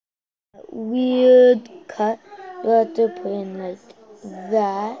weird cut. You have to put in like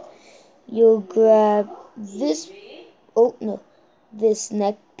that. You'll grab this, oh no, this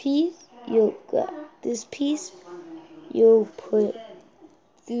neck piece. You'll grab this piece. You'll put it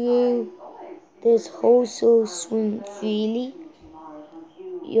through this hole so swing freely.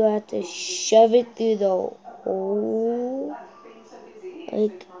 You have to shove it through the hole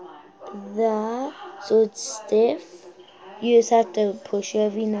like that so it's stiff. You just have to push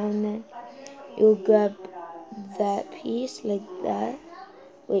every now and then. You'll grab that piece like that.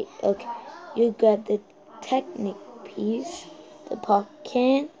 Wait, okay. You grab the Technic piece, the pop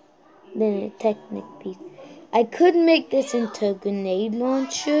can, then a Technic piece. I could make this into a grenade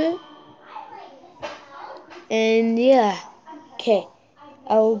launcher. And yeah, okay.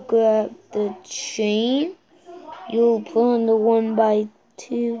 I'll grab the chain. You'll put on the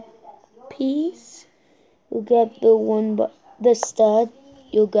 1x2 piece. You'll grab the stud.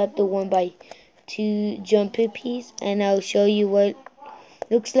 You'll grab the 1x2 jumper piece, and I'll show you what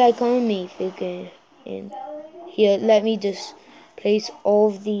looks like on me figure. And here, let me just place all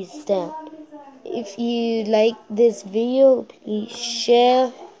of these down. If you like this video, please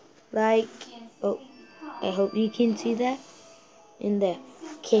share, like. Oh, I hope you can see that in there.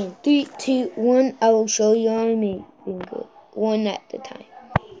 Okay, 3, 2, 1. I will show you on me finger, one at a time.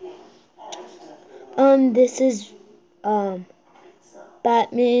 This is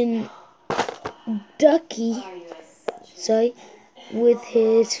Batman Ducky, sorry, with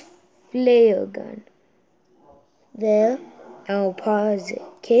his flare gun. There, I'll pause it,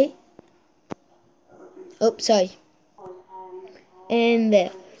 okay? Oh, sorry. And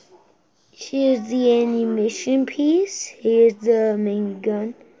there. Here's the animation piece. Here's the main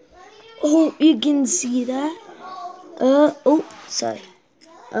gun. Oh, you can see that. Oh, sorry.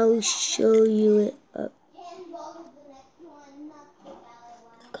 I'll show you it up.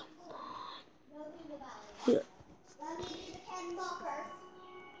 Here.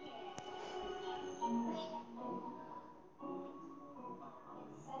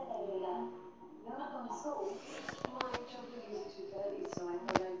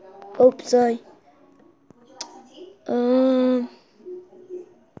 Oh, sorry.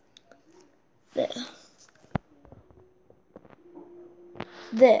 There.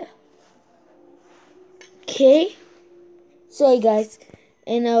 There. Okay. Sorry, guys.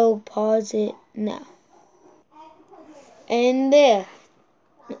 And I'll pause it now. And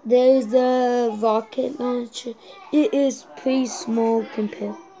there's the rocket launcher. It is pretty small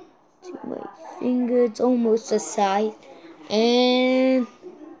compared to my finger. It's almost the size. And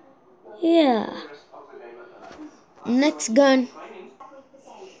yeah. Next gun.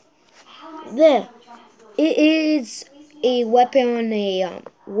 There. It is a weapon on a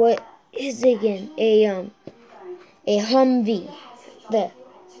what is it again? A Humvee. There.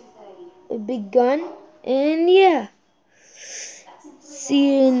 A big gun. And yeah.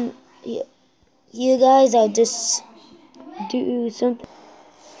 See you in you guys. I'll just do something.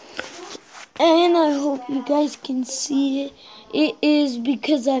 And I hope you guys can see it. It is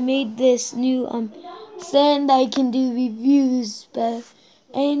because I made this new stand. I can do reviews better.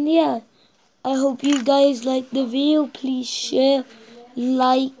 And yeah, I hope you guys like the video. Please share,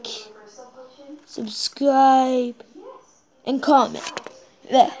 like, subscribe, and comment.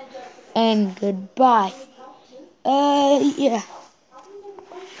 There. And goodbye. Yeah.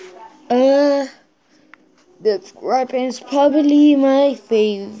 The Scorpion's probably my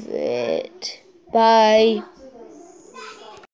favorite. Bye.